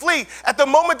 and he'll flee. At the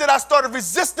moment that I started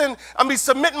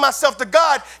submitting myself to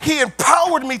God, he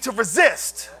empowered me to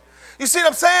resist. You see what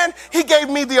I'm saying? He gave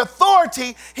me the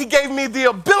authority. He gave me the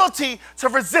ability to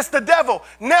resist the devil.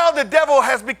 Now the devil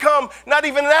has become not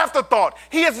even an afterthought.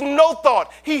 He has no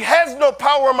thought. He has no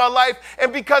power in my life.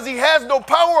 And because he has no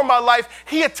power in my life,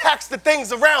 he attacks the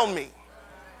things around me.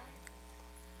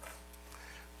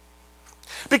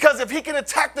 Because if he can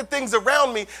attack the things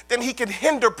around me, then he can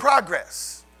hinder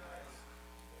progress.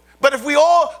 But if we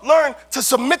all learn to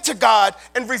submit to God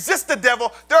and resist the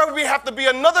devil, there will have to be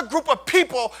another group of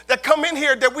people that come in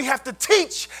here that we have to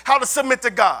teach how to submit to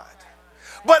God.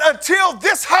 But until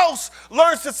this house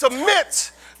learns to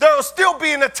submit, there will still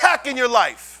be an attack in your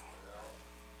life.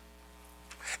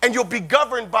 And you'll be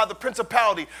governed by the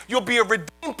principality. You'll be a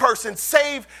redeemed person,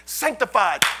 saved,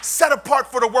 sanctified, set apart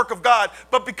for the work of God.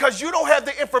 But because you don't have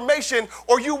the information,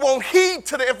 or you won't heed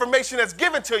to the information that's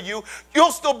given to you,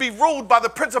 you'll still be ruled by the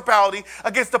principality,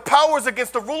 against the powers,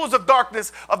 against the rulers of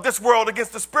darkness of this world,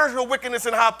 against the spiritual wickedness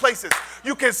in high places.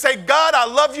 You can say, God, I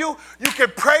love you. You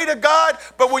can pray to God.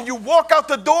 But when you walk out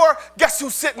the door, guess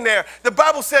who's sitting there? The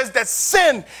Bible says that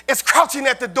sin is crouching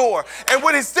at the door. And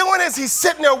what he's doing is he's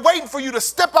sitting there waiting for you to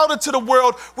step out into the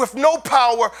world with no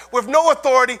power, with no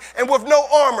authority, and with no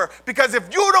armor. Because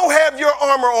if you don't have your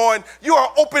armor on, you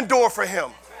are open door for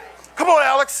him. Come on,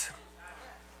 Alex.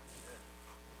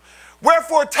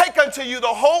 Wherefore take unto you the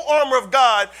whole armor of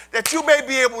God, that you may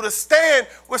be able to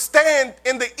withstand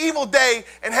in the evil day,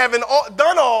 and having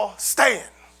done all, stand.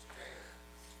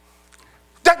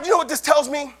 You know what this tells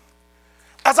me?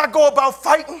 As I go about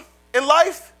fighting in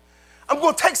life, I'm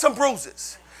going to take some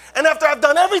bruises. And after I've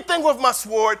done everything with my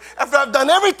sword, after I've done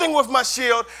everything with my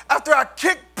shield, after I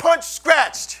kicked, punched,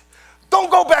 scratched, don't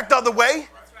go back the other way.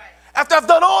 After I've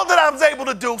done all that I was able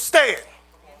to do, stand.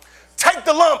 Take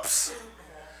the lumps.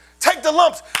 Take the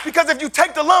lumps. Because if you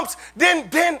take the lumps, then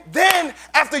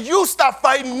after you stop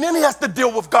fighting, then he has to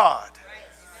deal with God.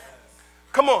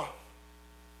 Come on.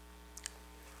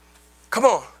 Come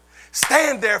on.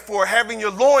 Stand therefore, having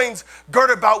your loins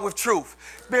girded about with truth.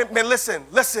 Man,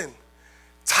 listen.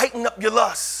 Tighten up your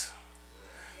lust.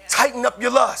 Tighten up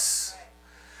your lust.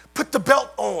 Put the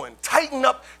belt on. Tighten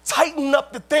up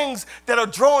the things that are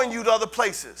drawing you to other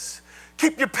places.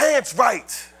 Keep your pants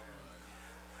right.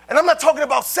 And I'm not talking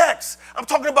about sex. I'm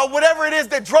talking about whatever it is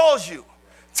that draws you.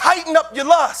 Tighten up your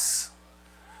lust.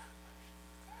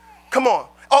 Come on.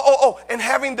 And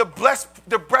having the breast.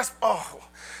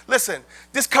 Listen,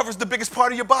 this covers the biggest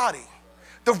part of your body.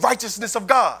 the righteousness of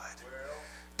God.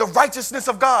 The righteousness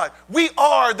of God. We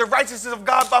are the righteousness of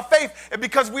God by faith. And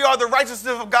because we are the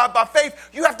righteousness of God by faith,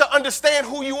 you have to understand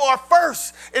who you are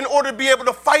first in order to be able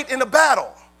to fight in a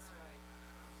battle.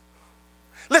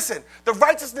 Listen, the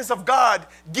righteousness of God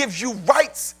gives you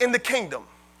rights in the kingdom.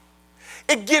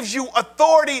 It gives you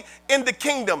authority in the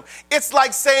kingdom. It's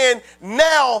like saying,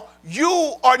 now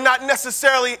you are not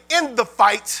necessarily in the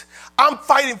fight. I'm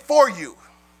fighting for you.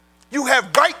 You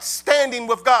have right standing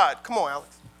with God. Come on,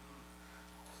 Alex.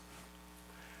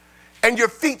 And your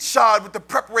feet shod with the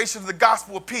preparation of the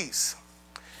gospel of peace.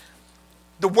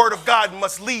 The word of God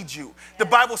must lead you. The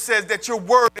Bible says that your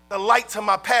word is a light to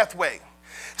my pathway.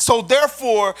 So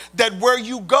therefore, that where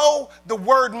you go, the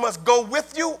word must go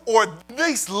with you or at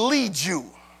least lead you.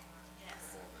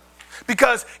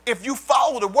 Because if you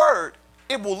follow the word,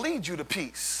 it will lead you to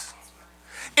peace.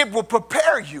 It will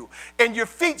prepare you. And your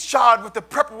feet shod with the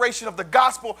preparation of the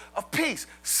gospel of peace.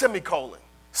 Semicolon.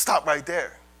 Stop right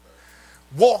there.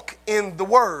 Walk in the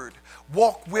word.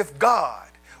 Walk with God.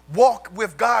 Walk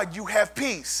with God, you have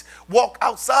peace. Walk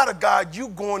outside of God, you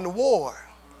going to war.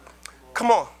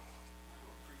 Come on.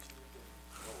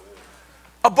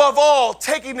 Above all,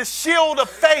 taking the shield of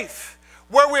faith,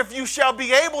 wherewith you shall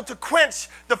be able to quench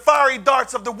the fiery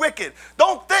darts of the wicked.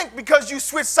 Don't think because you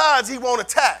switch sides, he won't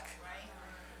attack.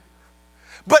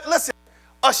 But listen,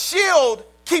 a shield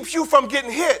keeps you from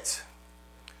getting hit.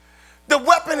 The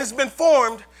weapon has been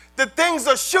formed. The things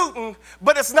are shooting,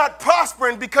 but it's not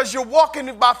prospering because you're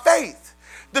walking by faith.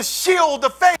 The shield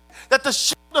of faith, that the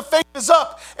shield of faith is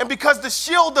up. And because the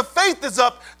shield of faith is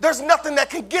up, there's nothing that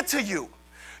can get to you.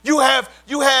 You have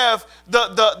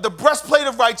the breastplate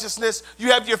of righteousness.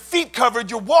 You have your feet covered.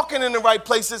 You're walking in the right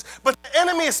places, but the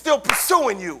enemy is still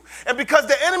pursuing you. And because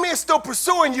the enemy is still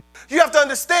pursuing you, you have to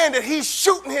understand that he's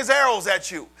shooting his arrows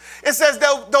at you. It says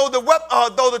though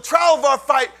the trial of our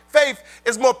faith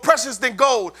is more precious than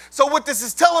gold. So what this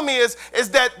is telling me is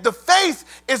that the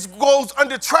faith goes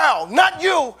under trial, not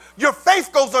you. Your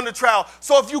faith goes under trial.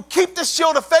 So if you keep the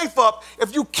shield of faith up,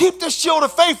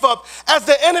 as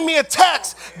the enemy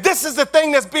attacks, this is the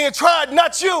thing that's being tried,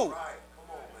 not you.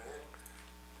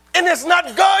 And it's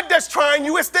not God that's trying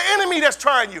you, it's the enemy that's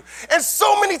trying you. And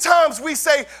so many times we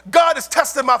say, God is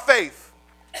testing my faith.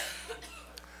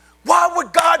 Why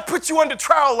would God put you under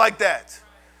trial like that?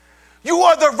 You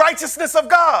are the righteousness of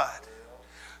God.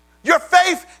 Your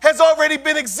faith has already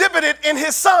been exhibited in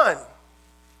his son.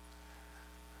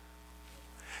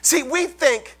 See, we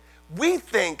think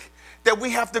that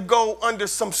we have to go under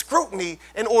some scrutiny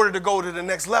in order to go to the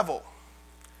next level.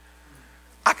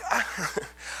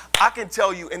 I can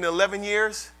tell you in 11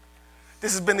 years,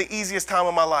 this has been the easiest time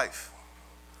of my life.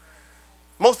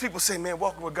 Most people say, man,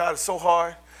 walking with God is so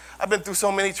hard. I've been through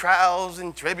so many trials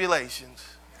and tribulations.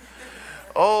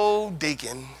 Oh,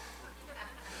 deacon.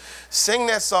 Sing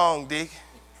that song, Deacon.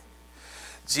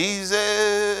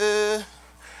 Jesus.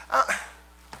 I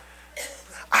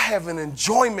have an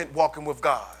enjoyment walking with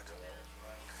God.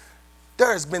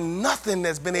 There has been nothing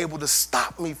that's been able to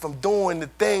stop me from doing the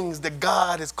things that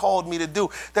God has called me to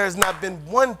do. There has not been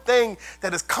one thing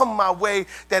that has come my way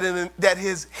that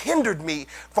has hindered me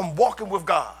from walking with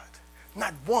God.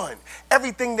 Not one.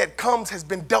 Everything that comes has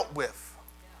been dealt with.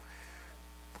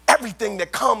 Everything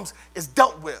that comes is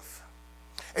dealt with.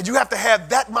 And you have to have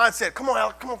that mindset. Come on,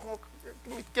 Alex, come on.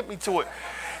 Get me to it.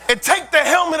 And take the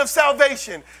helmet of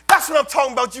salvation. That's what I'm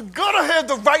talking about. You gotta have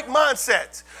the right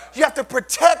mindset. You have to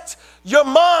protect your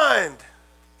mind.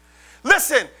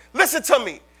 Listen to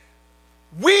me.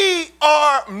 We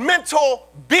are mental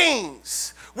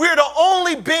beings. We're the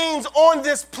only beings on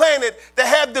this planet that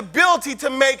have the ability to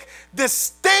make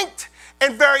distinct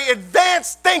and very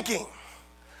advanced thinking.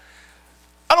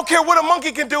 I don't care what a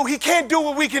monkey can do. He can't do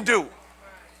what we can do.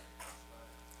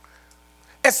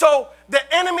 And so the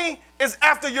enemy is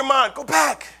after your mind. Go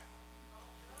back.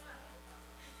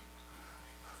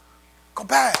 Go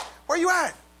back. Where you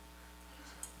at?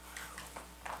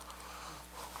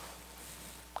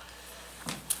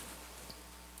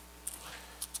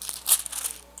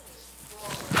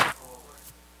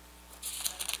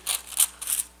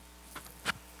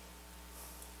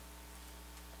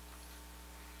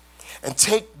 And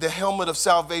take the helmet of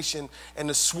salvation and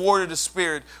the sword of the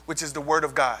Spirit, which is the word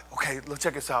of God. Okay, let's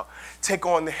check this out. Take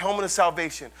on the helmet of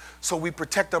salvation so we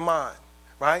protect our mind,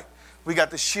 right? We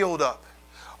got the shield up.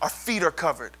 Our feet are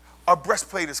covered. Our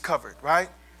breastplate is covered, right?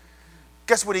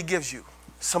 Guess what he gives you?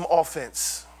 Some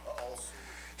offense.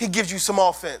 He gives you some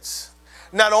offense.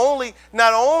 Not only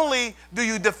do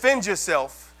you defend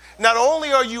yourself, not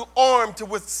only are you armed to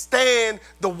withstand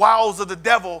the wiles of the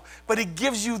devil, but he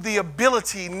gives you the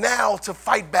ability now to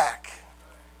fight back.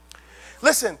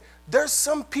 Listen, there's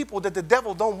some people that the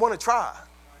devil don't want to try.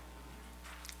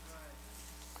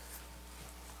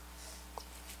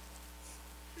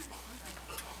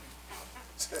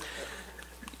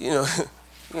 You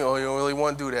don't really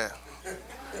want to do that.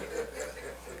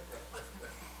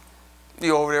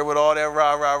 You over there with all that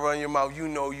rah-rah in your mouth. You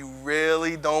know you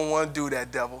really don't want to do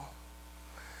that, devil.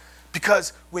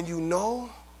 Because when you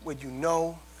know,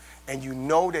 and you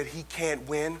know that he can't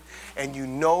win, and you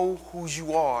know who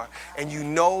you are, and you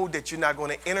know that you're not going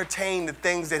to entertain the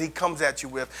things that he comes at you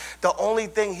with, the only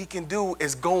thing he can do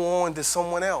is go on to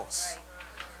someone else.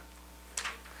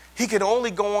 He can only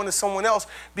go on to someone else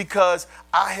because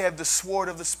I have the sword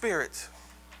of the Spirit.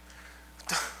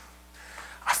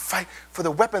 I fight, for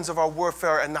the weapons of our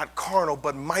warfare are not carnal,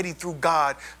 but mighty through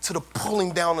God to the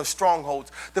pulling down of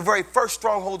strongholds. The very first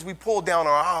strongholds we pull down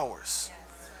are ours.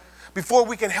 Before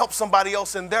we can help somebody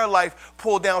else in their life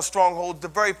pull down strongholds, the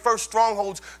very first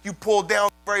strongholds you pull down,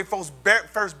 the very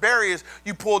first barriers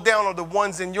you pull down are the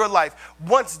ones in your life.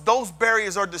 Once those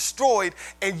barriers are destroyed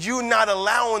and you're not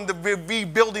allowing the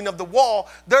rebuilding of the wall,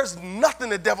 there's nothing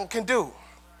the devil can do.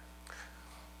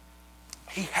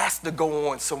 He has to go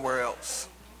on somewhere else.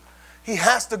 He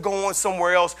has to go on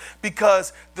somewhere else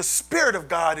because the Spirit of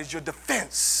God is your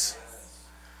defense.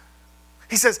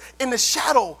 He says, in the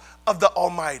shadow of the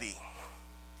Almighty,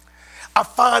 I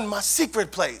find my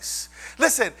secret place.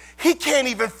 Listen, he can't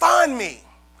even find me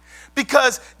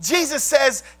because Jesus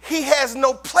says he has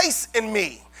no place in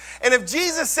me. And if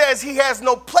Jesus says he has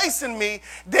no place in me,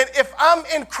 then if I'm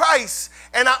in Christ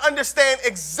and I understand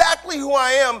exactly who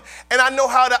I am and I know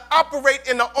how to operate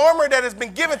in the armor that has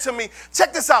been given to me,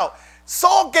 check this out.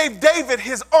 Saul gave David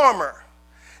his armor.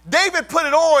 David put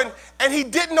it on and he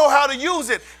didn't know how to use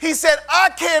it. He said, I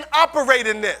can't operate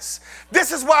in this.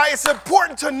 This is why it's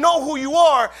important to know who you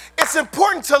are. It's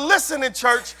important to listen in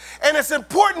church, and it's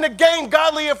important to gain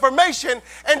godly information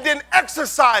and then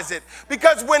exercise it.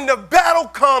 Because when the battle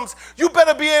comes, you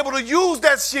better be able to use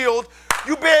that shield.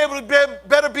 You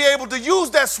better be able to use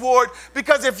that sword,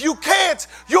 because if you can't,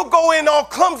 you'll go in all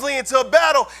clumsily into a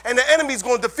battle and the enemy's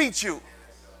going to defeat you.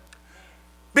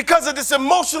 Because of this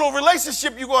emotional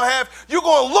relationship you're going to have, you're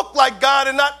going to look like God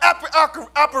and not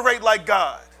operate like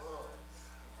God.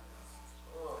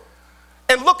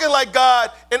 And looking like God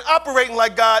and operating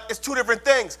like God is two different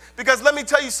things. Because let me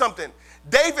tell you something.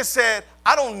 David said,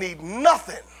 I don't need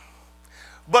nothing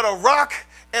but a rock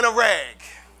and a rag.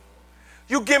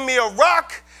 You give me a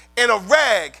rock and a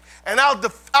rag, and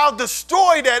I'll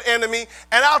destroy that enemy,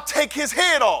 and I'll take his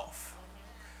head off.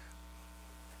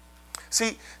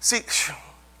 See,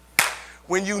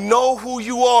 when you know who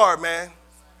you are, man,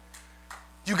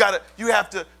 you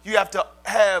have to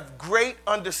have great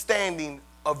understanding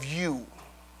of you.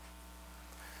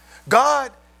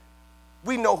 God,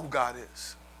 we know who God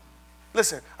is.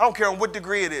 Listen, I don't care on what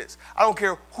degree it is. I don't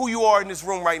care who you are in this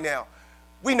room right now.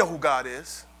 We know who God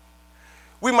is.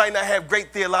 We might not have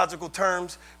great theological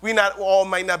terms. We all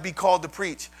might not be called to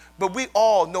preach. But we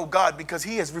all know God because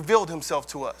he has revealed himself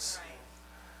to us.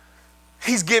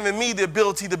 He's given me the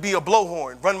ability to be a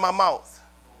blowhorn, run my mouth.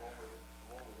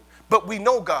 But we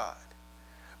know God.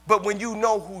 But when you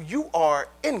know who you are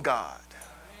in God,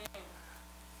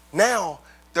 now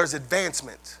there's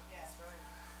advancement.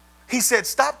 He said,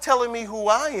 stop telling me who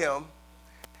I am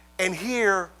and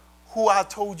hear who I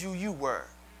told you you were.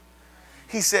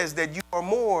 He says that you are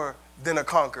more than a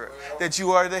conqueror, that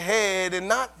you are the head and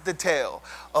not the tail,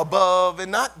 above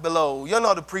and not below. Y'all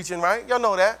know the preaching, right? Y'all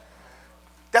know that.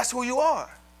 That's who you are.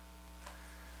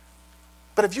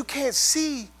 But if you can't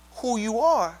see who you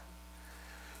are,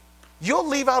 you'll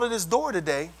leave out of this door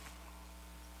today.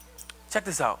 Check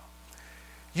this out.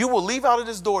 You will leave out of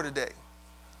this door today,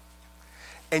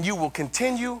 and you will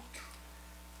continue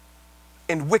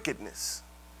in wickedness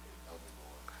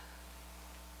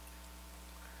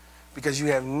because you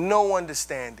have no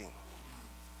understanding.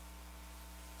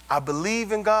 I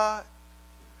believe in God.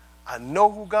 I know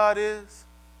who God is.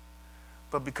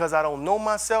 But because I don't know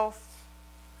myself,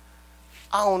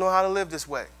 I don't know how to live this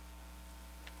way.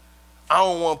 I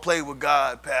don't want to play with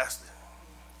God, Pastor.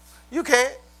 You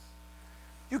can't.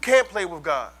 You can't play with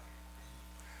God.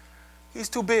 He's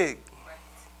too big.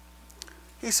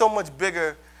 He's so much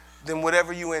bigger than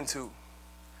whatever you into.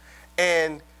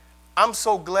 And I'm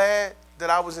so glad that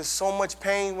I was in so much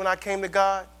pain when I came to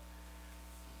God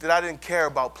that I didn't care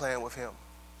about playing with him.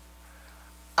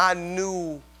 I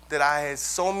knew that I had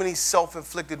so many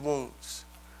self-inflicted wounds.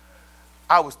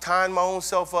 I was tying my own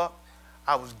self up.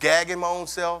 I was gagging my own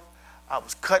self. I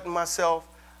was cutting myself.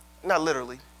 Not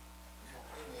literally.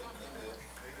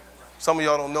 Some of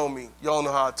y'all don't know me. Y'all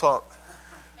know how I talk.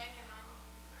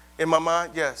 In my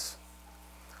mind, yes.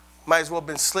 Might as well have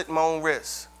been slitting my own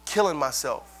wrists, killing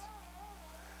myself.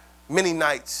 Many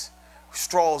nights,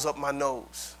 straws up my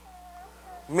nose.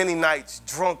 Many nights,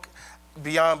 drunk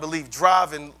beyond belief,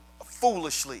 driving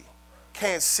foolishly,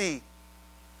 can't see.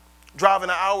 Driving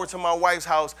an hour to my wife's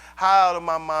house, high out of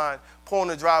my mind, pulling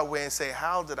the driveway and say,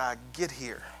 how did I get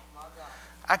here?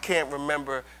 I can't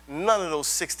remember none of those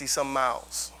 60-some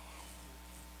miles.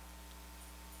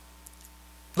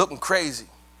 Looking crazy.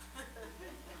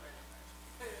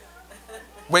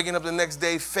 Waking up the next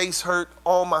day, face hurt,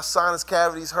 all my sinus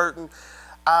cavities hurting,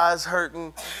 eyes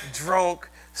hurting, drunk,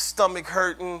 stomach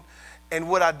hurting. And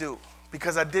what I do?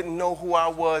 Because I didn't know who I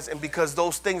was and because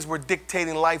those things were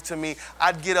dictating life to me,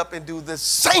 I'd get up and do the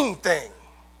same thing.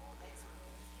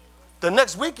 The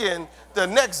next weekend, the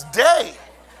next day.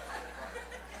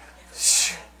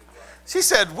 She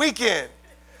said weekend.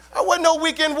 I wasn't no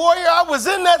weekend warrior. I was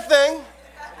in that thing.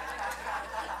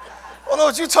 I don't know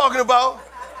what you're talking about.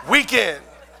 Weekend.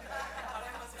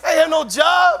 I had no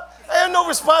job. I had no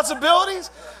responsibilities.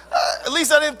 At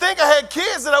least I didn't think I had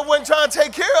kids that I wasn't trying to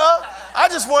take care of. I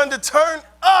just wanted to turn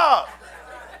up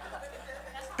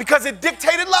because it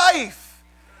dictated life.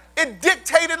 It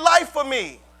dictated life for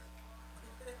me.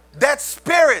 That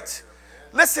spirit,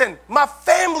 listen, my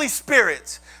family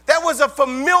spirit, that was a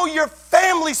familiar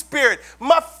family spirit.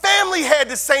 My family had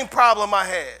the same problem I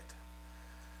had.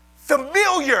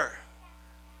 Familiar.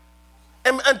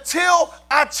 And until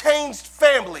I changed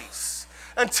families,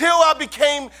 until I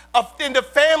became in the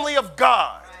family of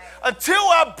God, until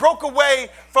I broke away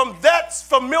from that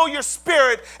familiar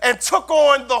spirit and took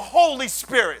on the Holy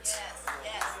Spirit,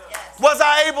 was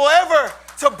I able ever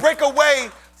to break away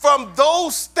from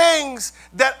those things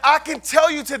that I can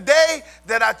tell you today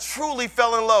that I truly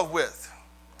fell in love with.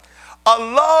 A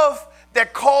love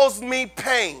that caused me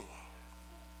pain.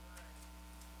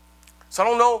 So I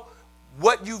don't know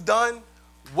what you've done,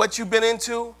 what you've been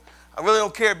into. I really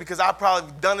don't care because I've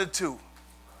probably done it too.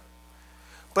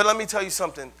 But let me tell you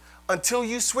something. Until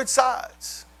you switch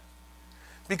sides,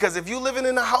 because if you're living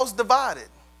in a house divided,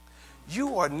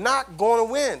 you are not going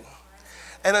to win.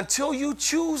 And until you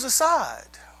choose a side,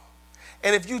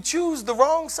 and if you choose the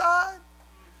wrong side,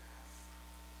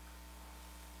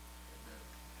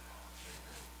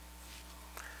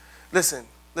 listen,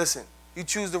 you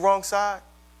choose the wrong side,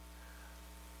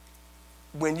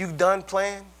 when you're done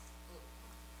playing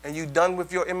and you're done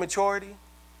with your immaturity,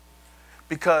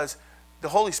 because the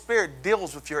Holy Spirit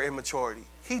deals with your immaturity.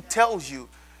 He tells you,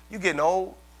 you're getting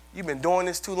old, you've been doing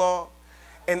this too long.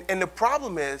 And the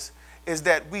problem is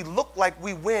that we look like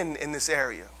we win in this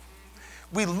area.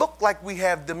 We look like we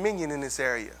have dominion in this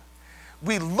area.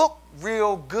 We look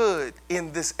real good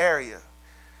in this area.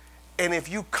 And if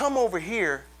you come over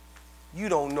here, you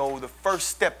don't know the first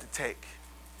step to take.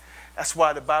 That's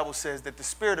why the Bible says that the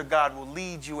Spirit of God will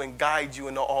lead you and guide you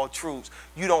into all truths.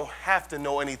 You don't have to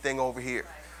know anything over here.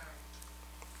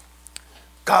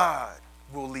 God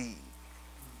will lead.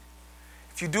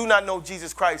 If you do not know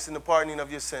Jesus Christ and the pardoning of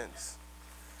your sins,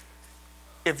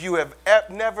 if you have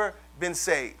never been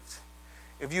saved,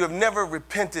 if you have never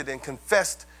repented and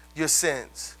confessed your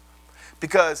sins,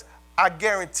 because I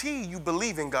guarantee you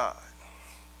believe in God.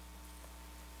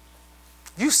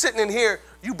 You sitting in here,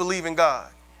 you believe in God.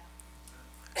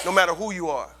 No matter who you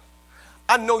are.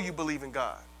 I know you believe in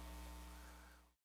God.